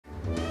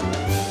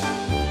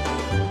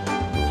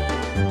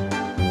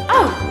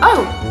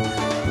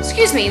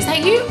Excuse me, is that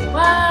you?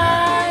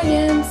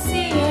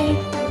 YMCA,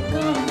 we're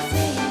gonna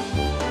say.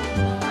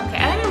 Okay,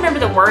 I don't even remember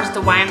the words to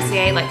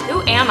YMCA. Like,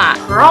 who am I?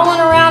 Crawling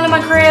around in my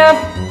crib?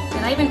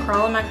 Can I even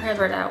crawl in my crib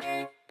right now?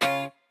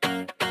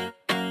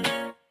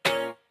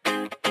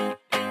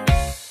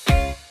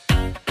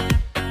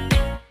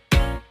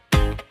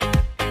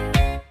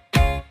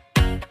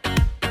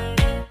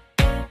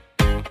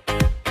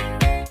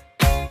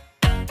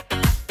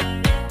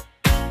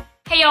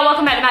 Hey y'all,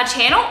 welcome back to my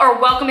channel, or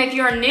welcome if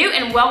you're new,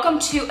 and welcome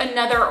to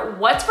another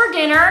What's for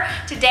Dinner.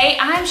 Today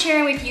I'm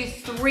sharing with you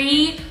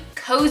 3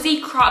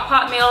 cozy crock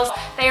pot meals.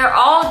 They are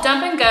all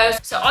dump and go,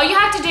 so all you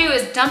have to do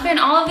is dump in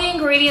all of the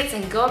ingredients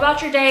and go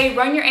about your day,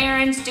 run your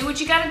errands, do what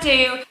you gotta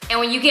do, and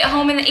when you get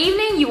home in the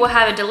evening, you will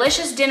have a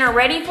delicious dinner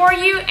ready for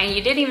you, and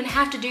you didn't even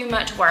have to do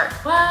much work.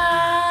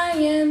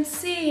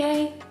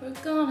 YMCA, we're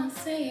gonna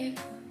say it.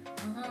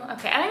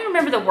 Okay, I don't even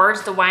remember the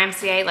words to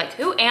YMCA, like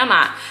who am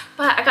I?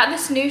 But I got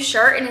this new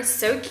shirt and it's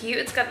so cute.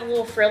 It's got the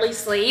little frilly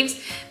sleeves.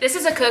 This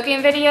is a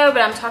cooking video,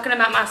 but I'm talking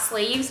about my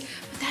sleeves.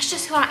 But that's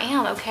just who I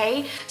am,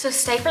 okay? So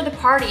stay for the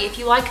party. If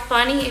you like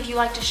funny, if you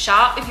like to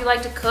shop, if you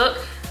like to cook,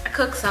 I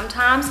cook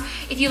sometimes.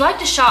 If you like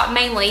to shop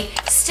mainly,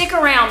 stick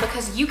around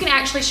because you can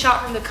actually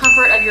shop from the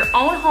comfort of your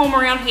own home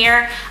around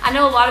here. I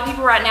know a lot of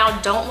people right now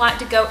don't like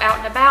to go out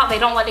and about. They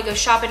don't like to go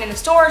shopping in the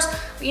stores.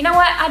 But you know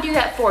what? I do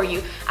that for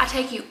you. I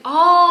take you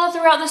all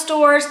throughout the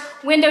stores,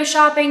 window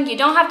shopping. You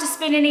don't have to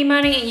spend any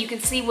money and you can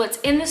see what's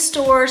in the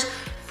stores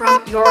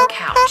from your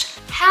couch.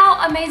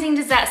 How amazing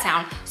does that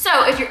sound?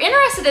 So if you're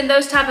interested in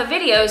those type of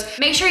videos,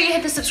 make sure you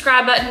hit the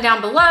subscribe button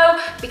down below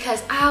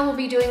because I will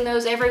be doing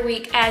those every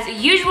week as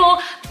usual.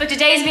 But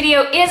today's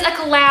video is a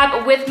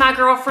collab with my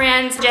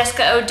girlfriends,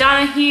 Jessica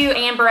O'Donoghue,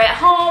 Amber at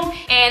Home,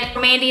 and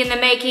Mandy in the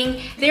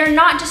Making. They're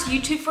not just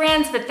YouTube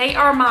friends, but they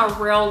are my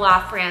real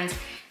life friends.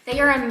 They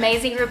are an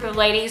amazing group of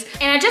ladies.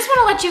 And I just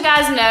wanna let you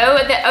guys know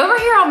that over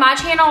here on my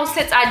channel,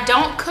 since I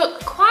don't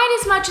cook quite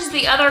as much as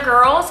the other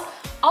girls,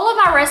 all of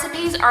my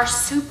recipes are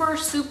super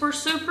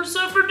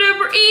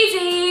duper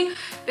easy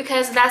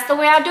because that's the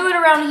way I do it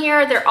around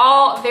here. They're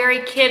all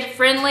very kid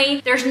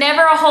friendly. There's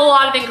never a whole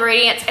lot of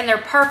ingredients and they're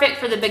perfect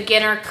for the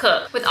beginner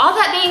cook. With all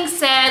that being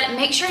said,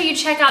 make sure you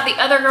check out the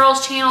other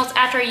girls' channels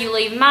after you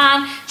leave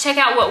mine. Check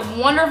out what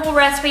wonderful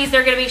recipes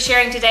they're gonna be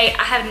sharing today.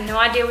 I have no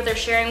idea what they're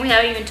sharing. We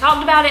haven't even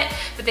talked about it,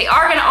 but they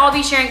are gonna all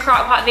be sharing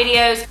crock pot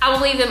videos. I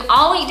will leave them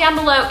all linked down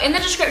below in the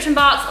description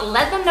box.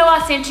 Let them know I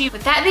sent you.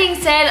 With that being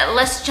said,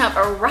 let's jump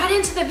right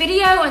into the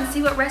video and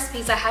see what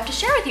recipes I have to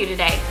share with you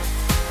today.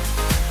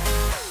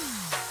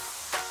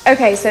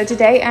 Okay, so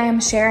today I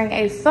am sharing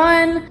a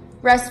fun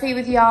recipe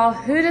with y'all.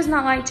 Who does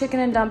not like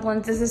chicken and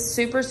dumplings? This is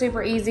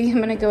super easy.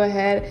 I'm gonna go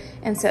ahead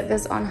and set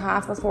this on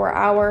high for 4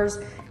 hours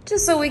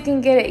just so we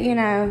can get it, you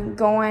know,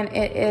 going.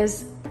 It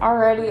is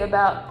already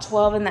about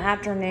 12 in the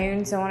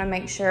afternoon, so I wanna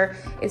make sure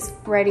it's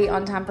ready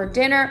on time for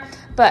dinner.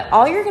 But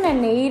all you're gonna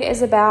need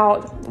is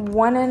about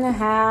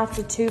 1.5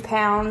 to 2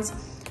 pounds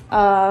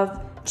of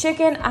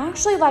chicken. I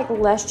actually like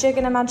less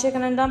chicken in my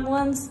chicken and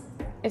dumplings,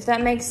 if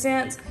that makes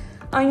sense.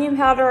 Onion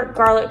powder,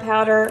 garlic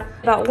powder,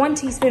 about 1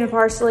 teaspoon of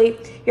parsley.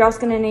 You're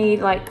also gonna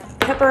need like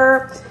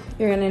pepper.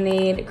 You're gonna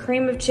need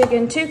cream of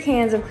chicken, 2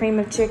 cans of cream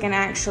of chicken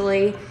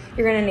actually.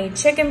 You're gonna need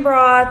chicken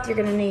broth. You're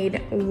gonna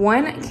need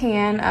 1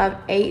 can of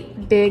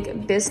 8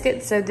 big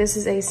biscuits. So this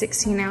is a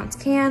 16-ounce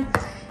can.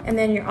 And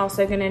then you're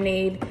also gonna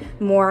need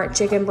more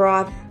chicken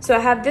broth. So I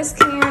have this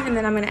can and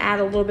then I'm gonna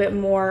add a little bit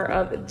more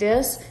of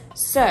this.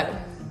 So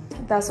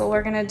that's what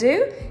we're gonna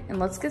do, and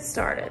let's get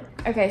started.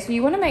 Okay, so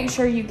you wanna make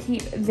sure you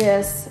keep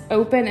this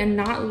open and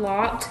not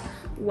locked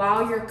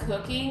while you're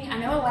cooking. I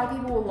know a lot of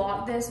people will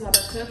lock this while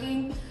they're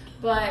cooking,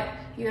 but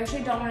you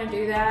actually don't wanna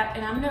do that.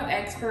 And I'm no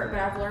expert, but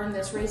I've learned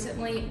this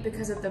recently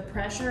because of the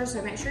pressure,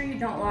 so make sure you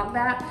don't lock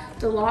that.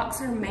 The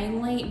locks are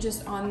mainly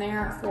just on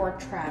there for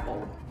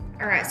travel.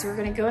 All right, so we're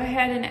gonna go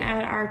ahead and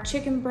add our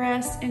chicken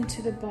breast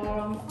into the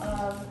bottom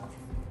of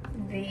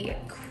the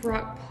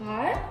crock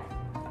pot.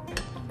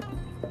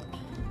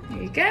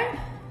 There you go.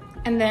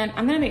 And then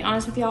I'm gonna be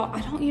honest with y'all,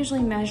 I don't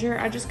usually measure,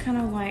 I just kind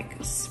of like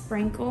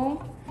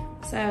sprinkle.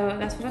 So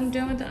that's what I'm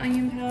doing with the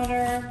onion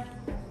powder.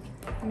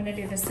 I'm gonna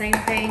do the same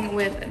thing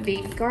with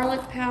the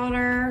garlic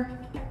powder.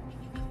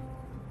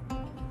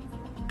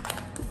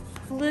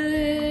 A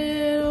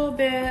little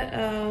bit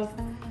of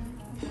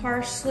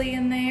parsley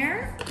in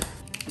there.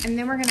 And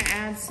then we're gonna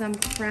add some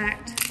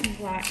cracked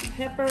black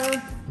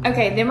pepper.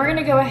 Okay, then we're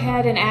gonna go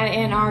ahead and add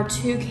in our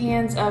 2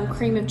 cans of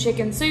cream of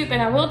chicken soup.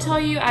 And I will tell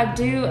you, I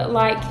do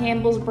like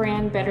Campbell's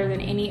brand better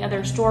than any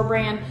other store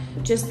brand,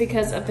 just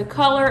because of the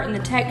color and the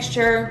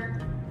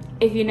texture.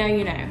 If you know,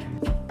 you know.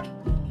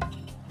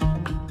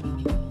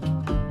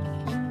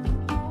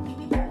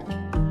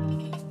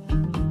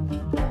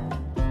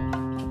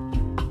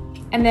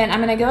 And then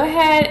I'm gonna go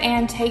ahead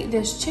and take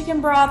this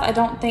chicken broth. I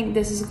don't think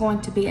this is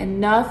going to be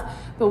enough,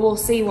 but we'll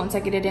see once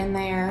I get it in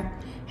there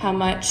how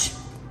much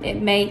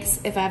it makes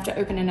if I have to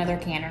open another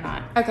can or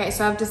not. Okay,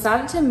 so I've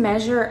decided to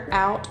measure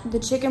out the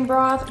chicken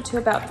broth to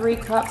about 3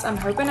 cups. I'm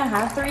hoping I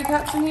have 3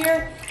 cups in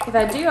here. If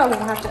I do, I will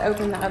have to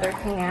open the other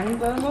can,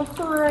 but I'm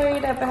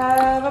afraid I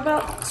have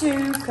about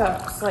 2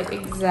 cups, like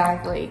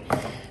exactly.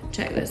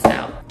 Check this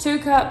out, 2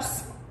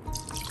 cups.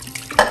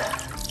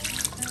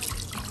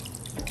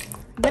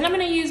 Then I'm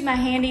gonna use my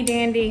handy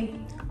dandy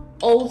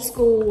old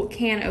school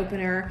can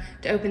opener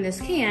to open this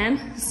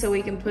can so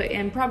we can put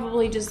in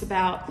probably just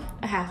about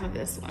a half of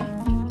this one.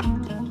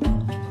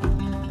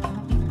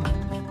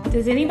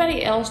 Does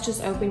anybody else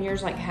just open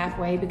yours like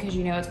halfway because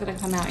you know it's gonna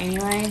come out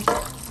anyway?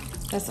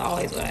 That's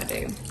always what I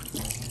do.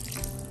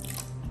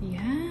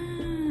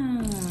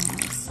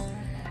 Yes.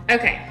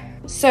 Okay,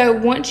 so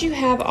once you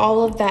have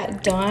all of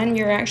that done,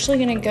 you're actually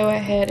gonna go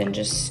ahead and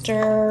just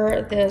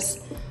stir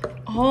this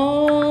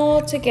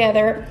all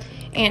together,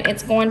 and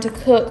it's going to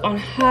cook on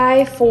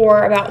high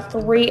for about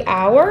 3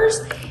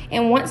 hours.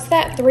 And once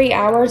that 3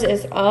 hours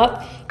is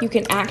up, you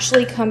can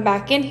actually come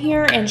back in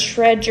here and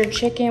shred your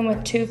chicken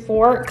with 2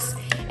 forks.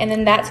 And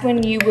then that's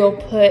when you will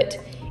put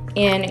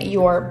in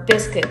your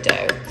biscuit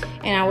dough.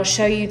 And I will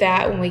show you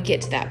that when we get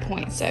to that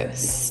point. So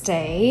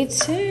stay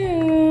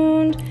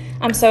tuned.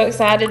 I'm so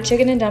excited.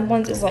 Chicken and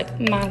dumplings is like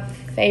my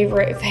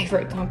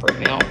favorite comfort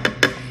meal.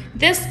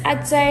 This,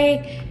 I'd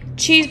say,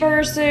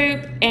 cheeseburger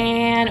soup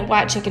and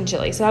white chicken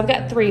chili. So I've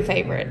got 3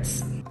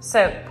 favorites.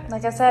 So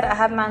like I said, I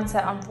have mine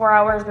set on 4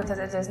 hours because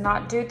it does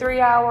not do 3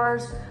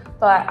 hours,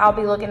 but I'll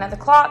be looking at the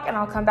clock and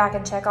I'll come back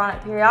and check on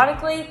it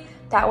periodically.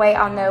 That way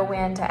I'll know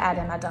when to add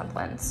in my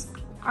dumplings.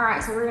 All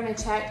right, so we're gonna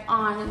check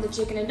on the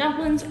chicken and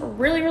dumplings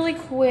really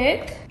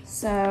quick.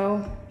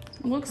 So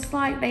looks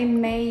like they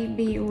may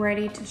be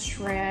ready to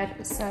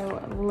shred.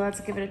 So let's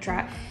give it a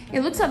try.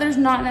 It looks like there's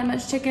not that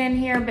much chicken in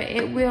here, but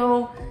it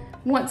will,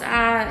 once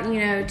I,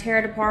 tear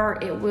it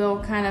apart, it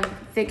will kind of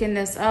thicken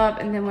this up,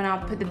 and then when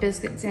I'll put the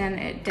biscuits in,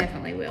 it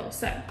definitely will.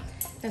 So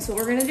that's what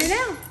we're gonna do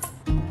now.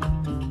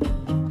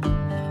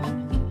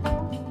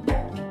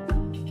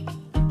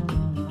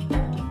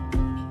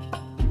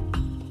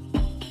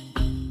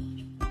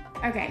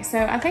 Okay, so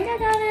I think I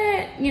got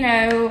it,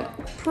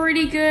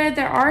 pretty good.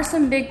 There are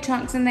some big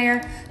chunks in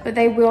there, but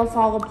they will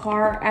fall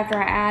apart after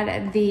I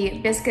add the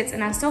biscuits,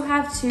 and I still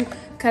have to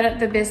cut up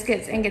the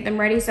biscuits and get them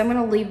ready. So I'm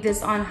gonna leave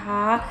this on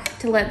high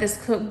to let this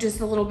cook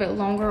just a little bit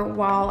longer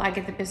while I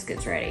get the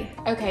biscuits ready.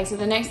 Okay, so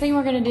the next thing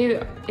we're gonna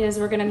do is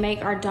we're gonna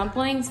make our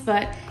dumplings,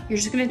 but you're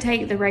just gonna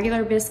take the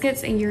regular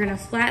biscuits and you're gonna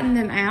flatten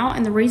them out.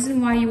 And the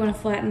reason why you wanna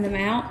flatten them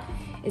out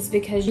is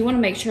because you wanna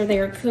make sure they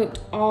are cooked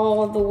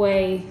all the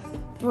way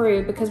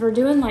through, because we're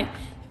doing like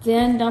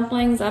thin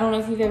dumplings. I don't know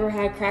if you've ever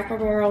had Cracker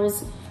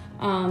Barrel's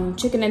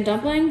chicken and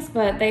dumplings,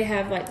 but they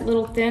have like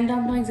little thin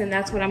dumplings, and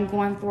that's what I'm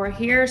going for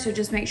here. So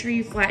just make sure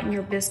you flatten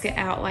your biscuit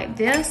out like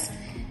this.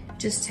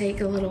 Just take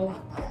a little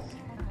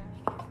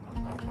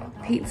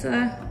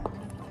pizza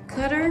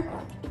cutter,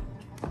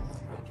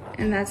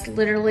 and that's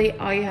literally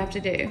all you have to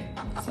do.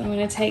 So I'm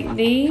gonna take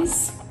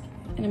these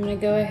and I'm gonna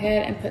go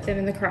ahead and put them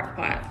in the crock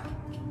pot.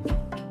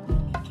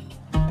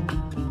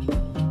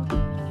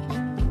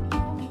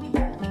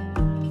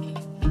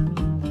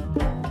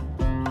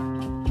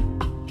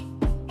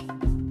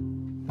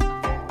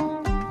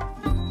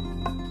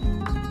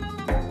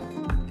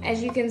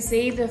 As you can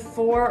see, the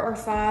 4 or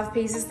 5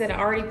 pieces that I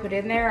already put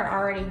in there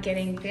are already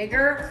getting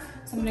bigger.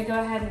 So I'm gonna go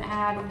ahead and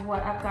add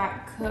what I've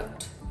got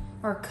cooked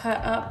or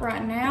cut up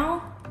right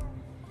now.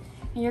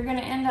 And you're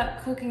gonna end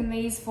up cooking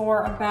these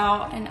for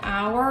about an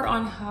hour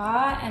on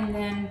high, and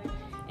then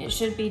it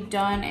should be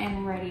done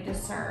and ready to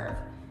serve.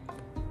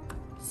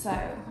 So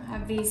I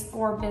have these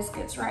 4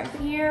 biscuits right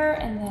here,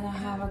 and then I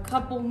have a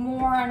couple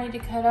more I need to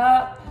cut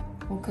up.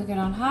 We'll cook it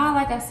on high,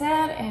 like I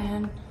said,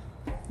 and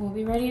we'll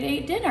be ready to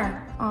eat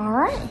dinner. All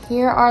right,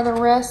 here are the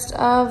rest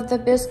of the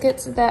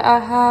biscuits that I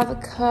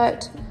have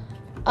cut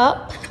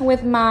up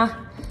with my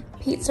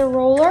pizza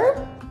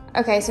roller.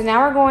 Okay, so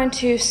now we're going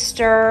to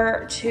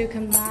stir to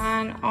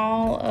combine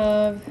all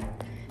of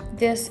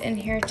this in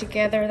here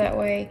together. That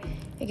way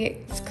it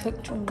gets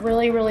cooked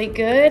really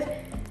good.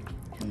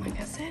 And like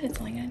I said, it's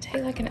only gonna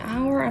take like an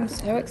hour. I'm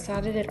so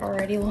excited. It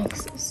already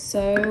looks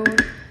so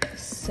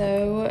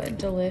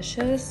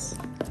delicious.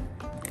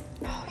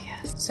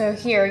 So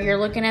here, you're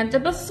looking at the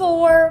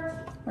before.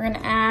 We're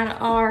gonna add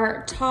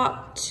our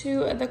top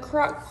to the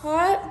crock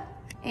pot,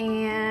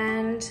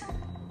 and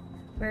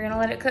we're gonna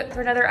let it cook for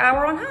another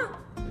hour on high.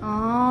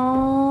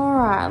 All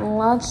right,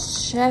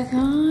 let's check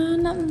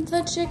on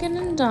the chicken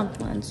and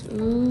dumplings.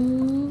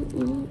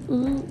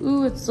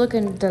 Ooh, it's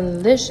looking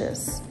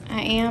delicious.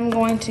 I am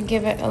going to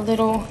give it a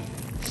little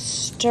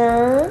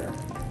stir.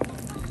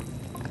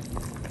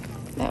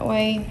 That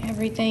way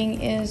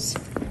everything is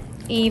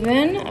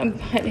even,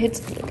 but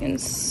it's looking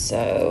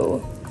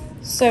so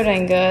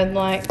dang good.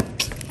 Like,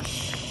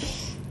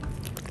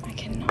 I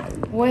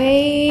cannot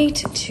wait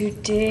to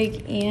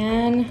dig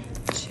in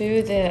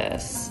to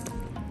this.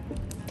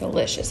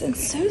 Delicious and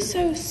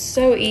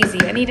so easy.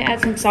 I need to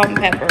add some salt and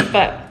pepper,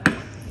 but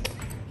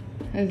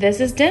this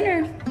is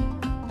dinner.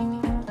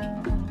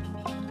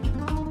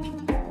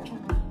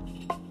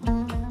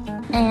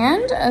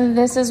 And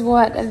this is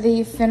what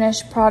the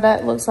finished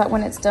product looks like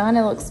when it's done.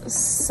 It looks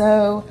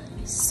so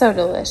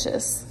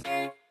delicious.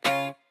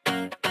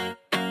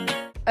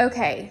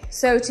 Okay,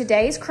 so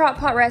today's crock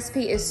pot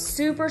recipe is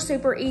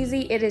super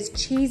easy. It is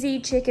cheesy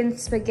chicken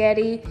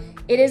spaghetti.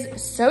 It is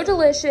so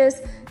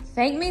delicious.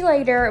 Thank me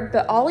later,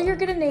 but all you're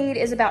gonna need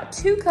is about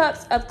 2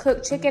 cups of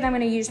cooked chicken. I'm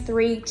gonna use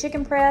 3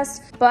 chicken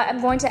breasts, but I'm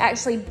going to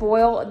actually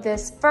boil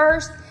this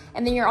first.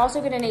 And then you're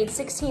also gonna need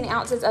 16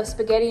 ounces of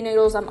spaghetti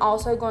noodles. I'm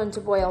also going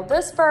to boil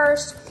this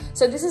first.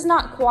 So this is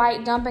not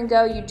quite dump and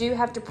go. You do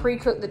have to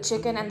pre-cook the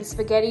chicken and the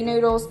spaghetti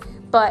noodles,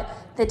 but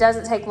that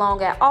doesn't take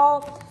long at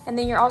all. And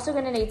then you're also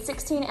gonna need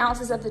 16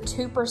 ounces of the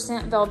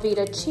 2%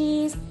 Velveeta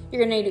cheese.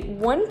 You're gonna need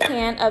 1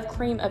 can of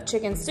cream of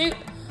chicken soup,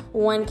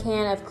 1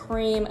 can of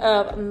cream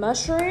of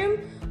mushroom,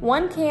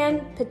 1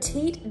 can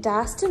petite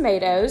diced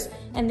tomatoes,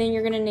 and then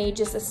you're gonna need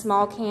just a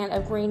small can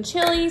of green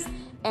chilies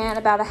and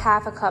about a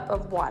half a cup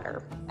of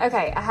water.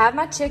 Okay, I have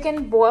my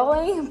chicken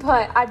boiling,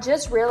 but I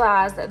just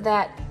realized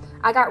that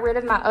I got rid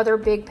of my other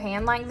big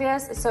pan like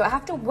this, so I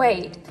have to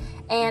wait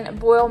and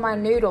boil my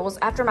noodles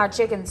after my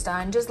chicken's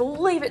done. Just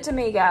leave it to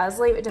me, guys,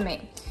 leave it to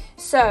me.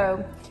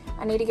 So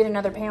I need to get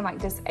another pan like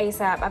this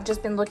ASAP. I've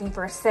just been looking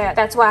for a set.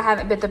 That's why I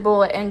haven't bit the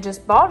bullet and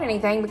just bought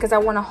anything, because I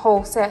want a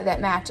whole set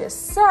that matches.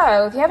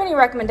 So if you have any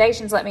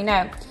recommendations, let me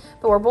know.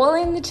 But we're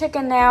boiling the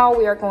chicken now.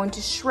 We are going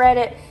to shred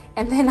it,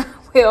 and then I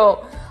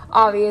will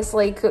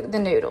obviously cook the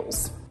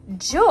noodles.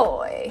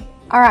 Joy.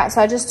 All right,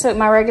 so I just took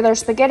my regular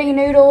spaghetti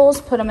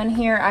noodles, put them in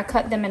here. I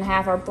cut them in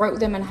half or broke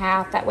them in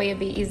half. That way it'd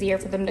be easier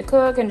for them to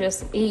cook and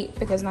just eat,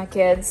 because my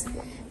kids,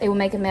 they will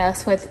make a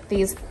mess with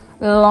these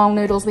long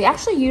noodles. We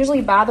actually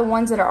usually buy the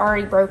ones that are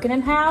already broken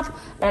in half,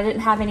 but I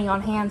didn't have any on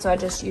hand, so I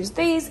just used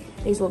these.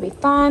 These will be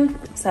fine.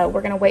 So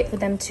we're gonna wait for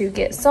them to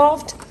get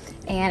soft,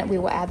 and we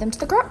will add them to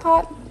the crock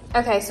pot.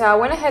 Okay, so I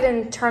went ahead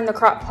and turned the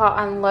crock pot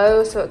on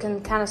low so it can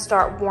kind of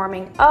start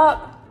warming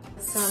up.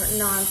 Some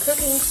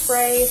non-cooking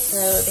spray so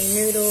the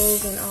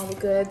noodles and all the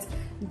goods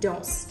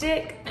don't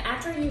stick.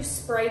 After you've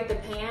sprayed the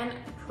pan,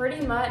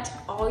 pretty much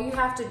all you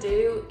have to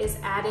do is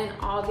add in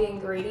all the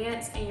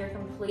ingredients and you're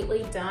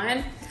completely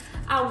done.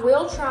 I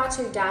will try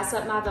to dice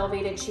up my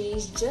Velveeta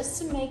cheese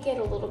just to make it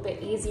a little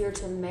bit easier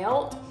to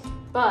melt,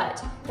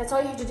 but that's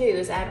all you have to do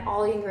is add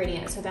all the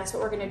ingredients. So that's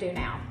what we're gonna do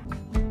now.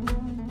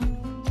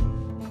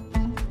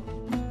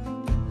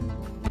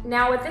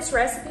 Now with this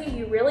recipe,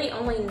 you really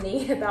only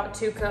need about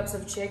 2 cups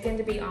of chicken,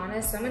 to be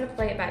honest. So I'm gonna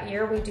play it by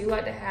ear. We do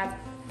like to have,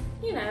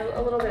 you know,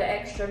 a little bit of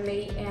extra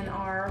meat in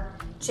our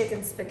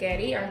chicken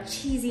spaghetti, our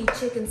cheesy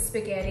chicken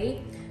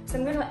spaghetti. So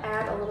I'm gonna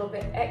add a little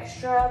bit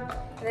extra,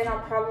 and then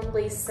I'll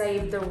probably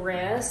save the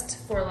rest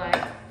for,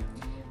 like,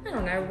 I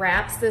don't know,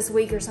 wraps this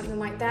week or something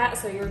like that.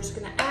 So you're just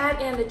gonna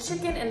add in the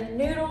chicken and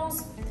the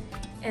noodles,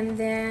 and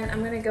then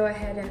I'm gonna go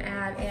ahead and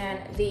add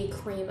in the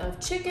cream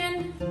of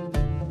chicken.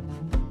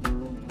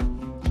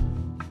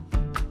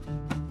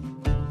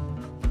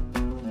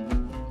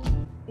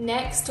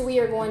 Next, we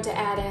are going to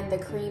add in the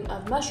cream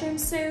of mushroom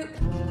soup.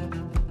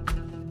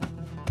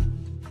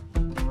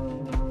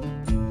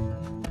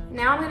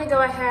 Now I'm gonna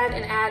go ahead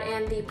and add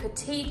in the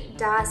petite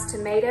diced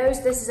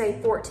tomatoes. This is a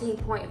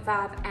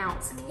 14.5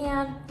 ounce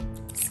can.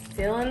 It's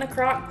filling the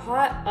crock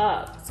pot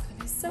up. It's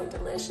gonna be so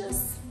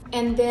delicious.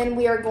 And then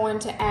we are going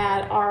to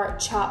add our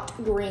chopped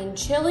green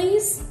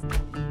chilies.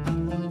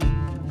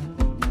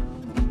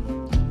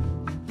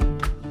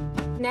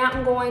 Now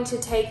I'm going to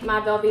take my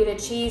Velveeta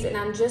cheese and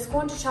I'm just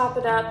going to chop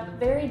it up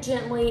very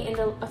gently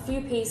into a few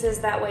pieces.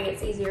 That way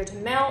it's easier to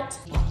melt.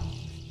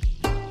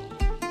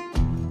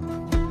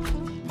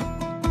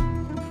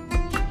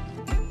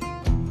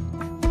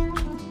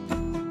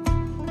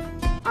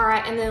 All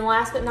right, and then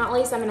last but not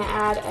least, I'm gonna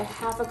add a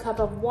half a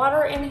cup of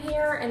water in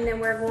here, and then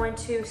we're going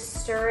to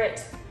stir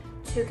it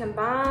to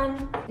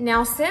combine.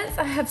 Now, since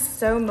I have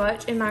so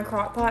much in my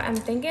crock pot, I'm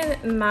thinking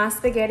my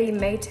spaghetti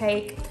may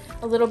take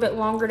a little bit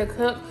longer to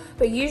cook,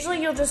 but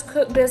usually you'll just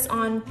cook this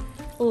on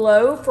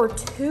low for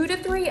 2 to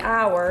 3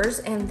 hours,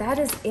 and that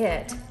is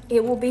it.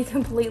 It will be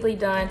completely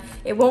done.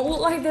 It won't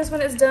look like this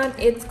when it's done.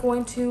 It's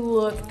going to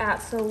look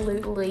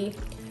absolutely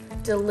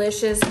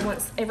delicious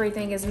once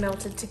everything is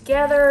melted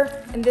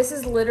together. And this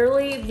is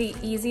literally the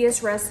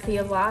easiest recipe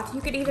of life.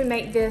 You could even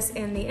make this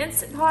in the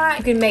Instant Pot.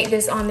 You can make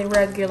this on the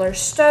regular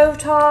stove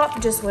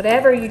top, just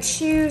whatever you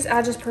choose.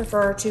 I just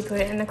prefer to put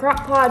it in the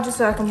crock pot just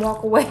so I can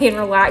walk away and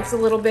relax a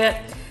little bit.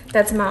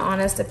 That's my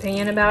honest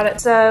opinion about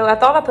it. So I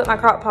thought I put my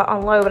crock pot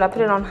on low, but I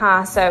put it on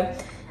high. So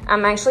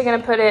I'm actually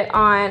gonna put it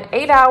on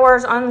 8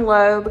 hours on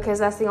low because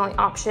that's the only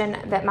option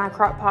that my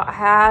crock pot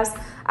has.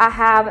 I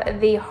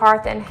have the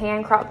Hearth and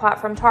Hand crock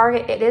pot from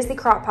Target. It is the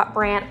Crockpot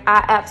brand.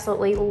 I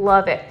absolutely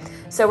love it.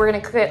 So we're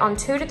gonna cook it on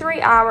 2 to 3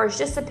 hours,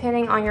 just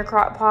depending on your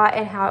crock pot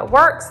and how it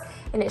works.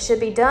 And it should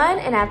be done.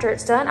 And after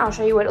it's done, I'll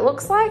show you what it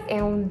looks like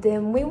and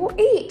then we will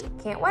eat.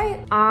 Can't wait.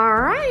 All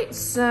right,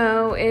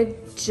 so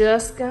it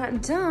just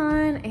got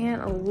done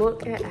and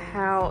look at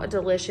how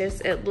delicious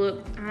it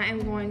looked. I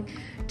am going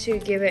to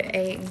give it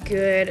a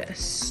good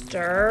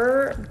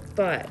stir,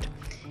 but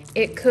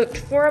It cooked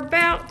for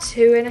about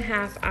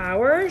 2.5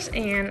 hours,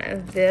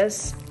 and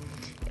this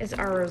is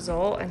our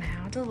result. And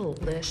how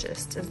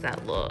delicious does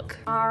that look?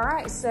 All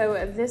right,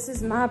 so this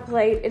is my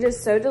plate. It is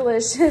so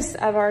delicious.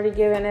 I've already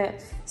given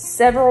it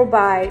several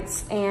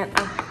bites, and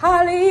I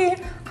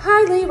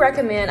highly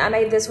recommend. I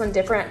made this one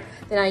different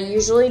than I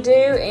usually do,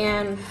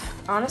 and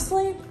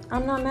honestly,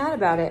 I'm not mad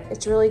about it.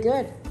 It's really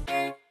good.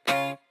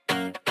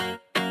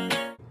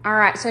 All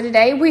right, so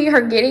today we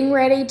are getting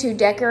ready to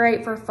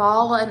decorate for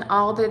fall and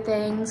all the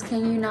things.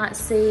 Can you not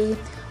see?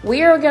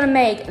 We are gonna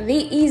make the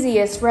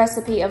easiest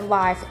recipe of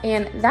life,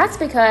 and that's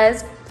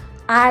because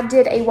I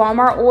did a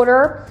Walmart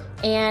order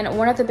and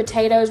one of the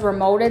potatoes were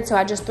molded, so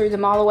I just threw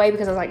them all away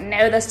because I was like,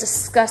 no, that's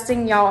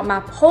disgusting, y'all. My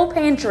whole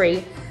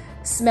pantry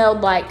smelled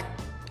like,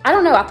 I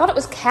don't know, I thought it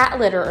was cat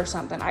litter or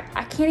something.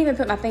 I can't even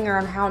put my finger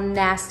on how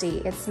nasty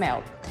it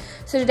smelled.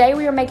 So today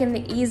we are making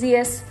the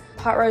easiest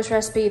pot roast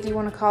recipe, if you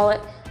wanna call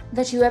it,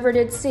 that you ever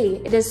did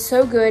see. It is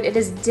so good. It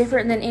is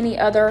different than any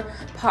other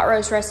pot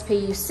roast recipe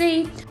you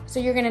see. So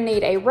you're gonna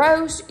need a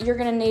roast. You're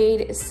gonna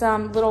need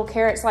some little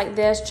carrots like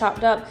this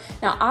chopped up.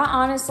 Now I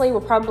honestly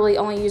will probably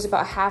only use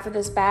about half of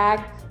this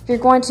bag. You're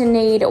going to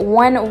need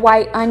 1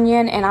 white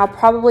onion, and I'll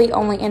probably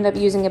only end up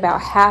using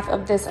about half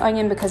of this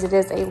onion because it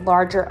is a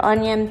larger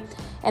onion.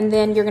 And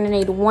then you're gonna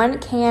need 1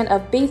 can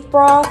of beef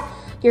broth.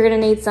 You're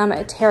gonna need some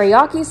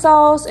teriyaki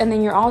sauce, and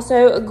then you're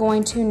also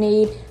going to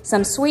need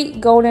some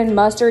sweet golden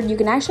mustard. You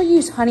can actually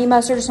use honey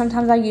mustard.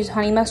 Sometimes I use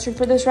honey mustard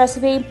for this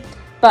recipe,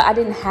 but I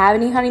didn't have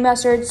any honey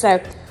mustard, so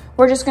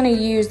we're just gonna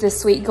use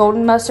this sweet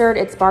golden mustard.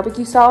 It's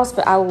barbecue sauce,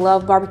 but I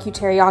love barbecue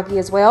teriyaki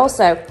as well,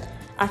 so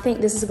I think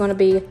this is gonna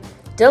be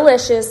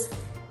delicious,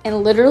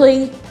 and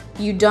literally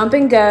you dump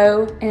and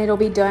go, and it'll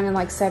be done in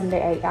like 7 to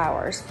 8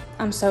 hours.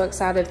 I'm so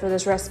excited for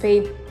this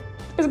recipe.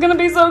 It's gonna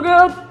be so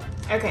good.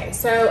 Okay,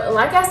 so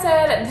like I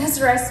said,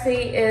 this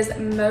recipe is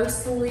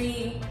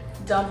mostly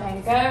dump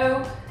and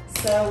go.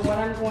 So what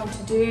I'm going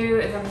to do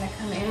is I'm gonna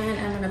come in and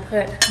I'm gonna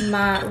put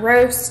my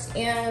roast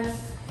in.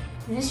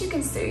 And as you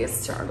can see,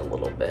 it's turned a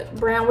little bit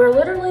brown. We're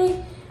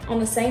literally on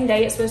the same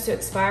day it's supposed to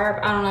expire.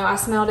 But I don't know, I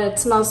smelled it, it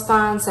smells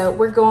fine, so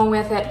we're going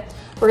with it.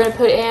 We're gonna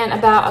put in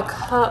about 1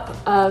 cup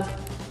of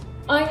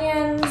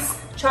onions,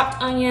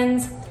 chopped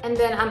onions. And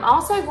then I'm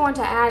also going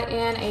to add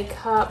in 1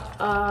 cup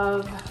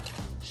of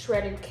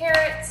shredded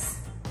carrots.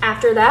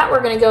 After that,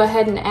 we're gonna go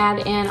ahead and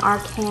add in our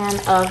can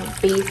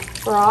of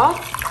beef broth.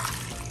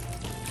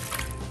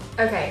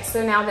 Okay,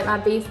 so now that my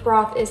beef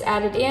broth is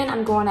added in,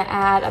 I'm going to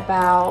add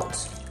about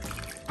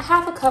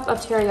 1/2 cup of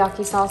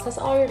teriyaki sauce. That's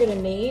all you're gonna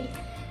need.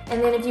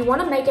 And then if you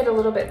wanna make it a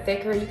little bit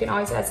thicker, you can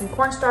always add some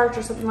cornstarch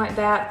or something like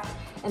that.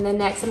 And then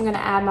next I'm gonna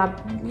add my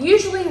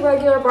usually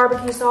regular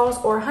barbecue sauce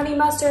or honey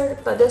mustard,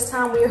 but this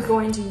time we are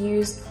going to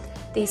use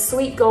the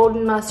sweet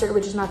golden mustard,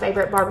 which is my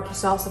favorite barbecue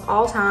sauce of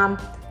all time.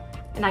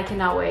 And I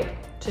cannot wait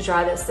to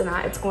try this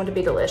tonight. It's going to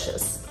be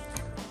delicious.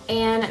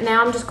 And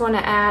now I'm just going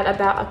to add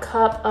about 1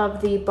 cup of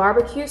the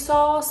barbecue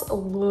sauce.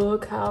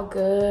 Look how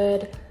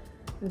good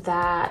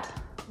that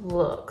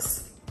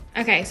looks.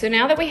 Okay, so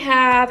now that we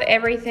have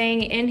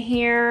everything in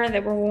here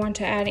that we're going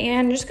to add in,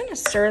 I'm just gonna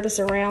stir this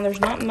around.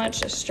 There's not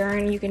much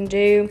stirring you can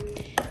do.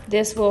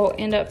 This will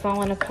end up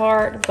falling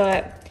apart,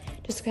 but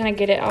just kind of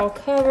get it all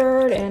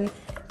covered and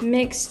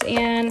mixed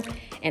in.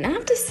 And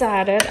I've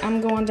decided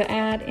I'm going to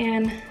add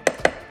in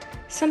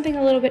something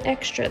a little bit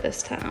extra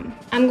this time.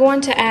 I'm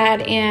going to add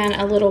in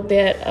a little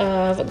bit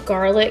of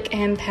garlic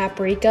and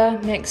paprika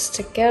mixed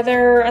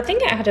together. I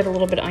think I added a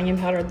little bit of onion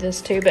powder to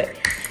this too, but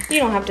you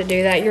don't have to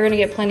do that. You're gonna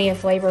get plenty of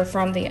flavor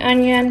from the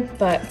onion,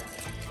 but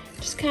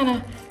just kind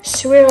of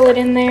swirl it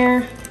in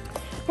there.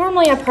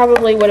 Normally I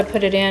probably would have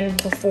put it in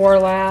before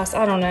last.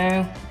 I don't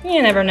know.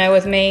 You never know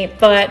with me,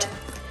 but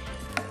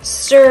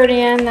stir it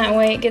in. That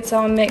way it gets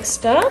all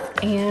mixed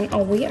up, and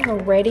we are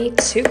ready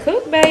to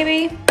cook,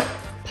 baby.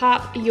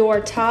 Pop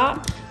your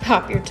top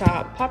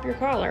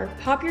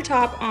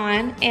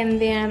on,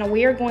 and then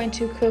we are going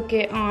to cook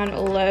it on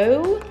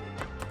low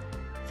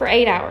for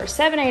 8 hours,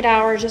 7-8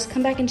 hours. Just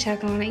come back and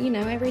check on it, you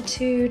know, every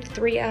 2 to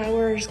 3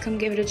 hours. Come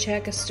give it a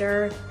check, a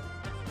stir,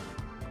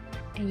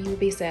 and you will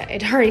be set.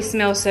 It already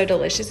smells so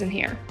delicious in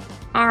here.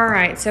 All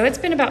right, so it's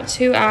been about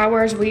 2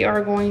 hours. We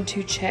are going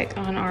to check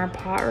on our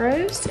pot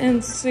roast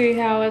and see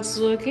how it's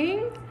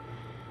looking.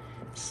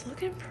 It's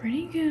looking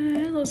pretty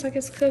good. Looks like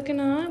it's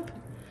cooking up.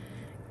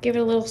 Give it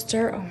a little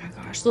stir. Oh my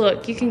gosh,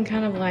 look, you can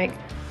kind of like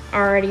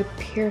already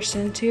pierce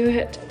into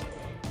it.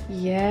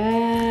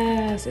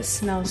 Yes, it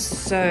smells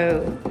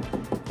so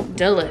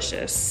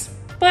delicious.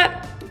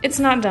 But it's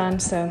not done,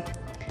 so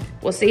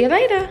we'll see you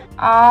later.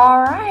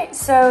 All right,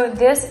 so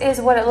this is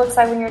what it looks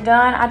like when you're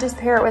done. I just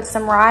pair it with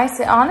some rice.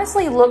 It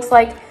honestly looks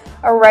like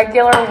a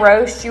regular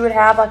roast you would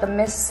have, like a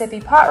Mississippi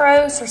pot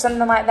roast or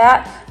something like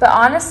that. But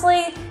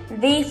honestly,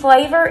 the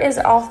flavor is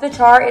off the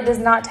chart. It does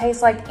not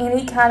taste like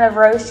any kind of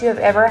roast you have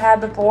ever had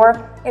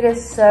before. It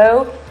is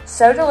so,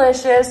 so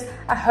delicious.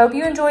 I hope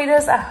you enjoy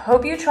this. I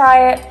hope you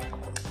try it.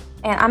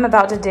 And I'm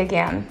about to dig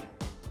in.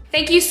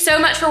 Thank you so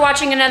much for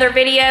watching another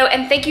video,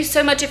 and thank you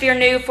so much if you're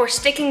new for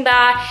sticking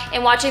by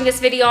and watching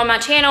this video on my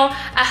channel.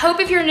 I hope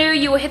if you're new,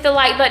 you will hit the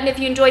like button if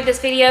you enjoyed this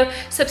video,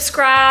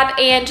 subscribe,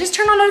 and just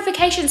turn on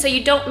notifications so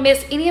you don't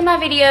miss any of my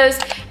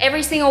videos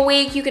every single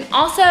week. You can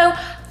also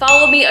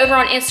follow me over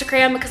on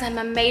Instagram because I'm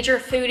a major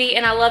foodie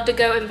and I love to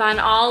go and find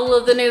all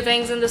of the new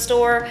things in the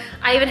store.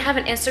 I even have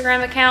an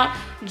Instagram account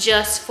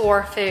just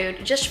for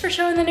food, just for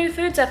showing the new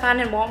foods I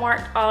find in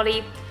Walmart,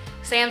 Aldi,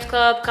 Sam's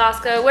Club,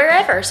 Costco,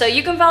 wherever. So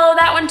you can follow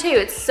that one too.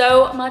 It's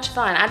so much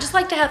fun. I just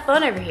like to have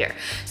fun over here.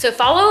 So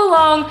follow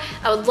along.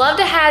 I would love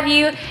to have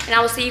you, and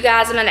I will see you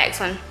guys in my next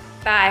one.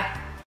 Bye.